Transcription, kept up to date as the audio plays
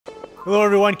Hello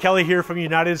everyone, Kelly here from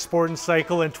United Sport and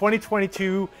Cycle, and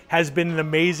 2022 has been an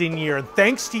amazing year. And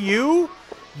thanks to you,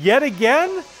 yet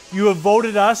again, you have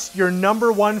voted us your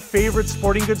 #1 favorite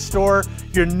sporting goods store,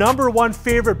 your #1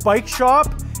 favorite bike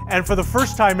shop, and for the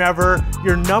first time ever,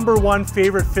 your #1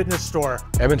 favorite fitness store.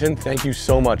 Edmonton, thank you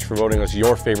so much for voting us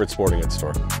your favorite sporting goods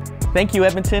store. Thank you,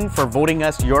 Edmonton, for voting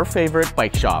us your favorite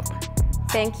bike shop.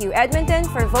 Thank you, Edmonton,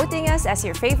 for voting us as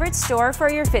your favorite store for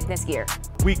your fitness gear.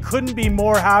 We couldn't be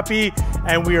more happy,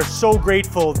 and we are so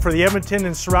grateful for the Edmonton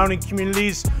and surrounding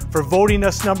communities for voting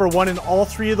us #1 in all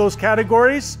 3 of those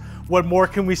categories. What more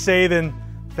can we say than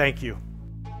thank you?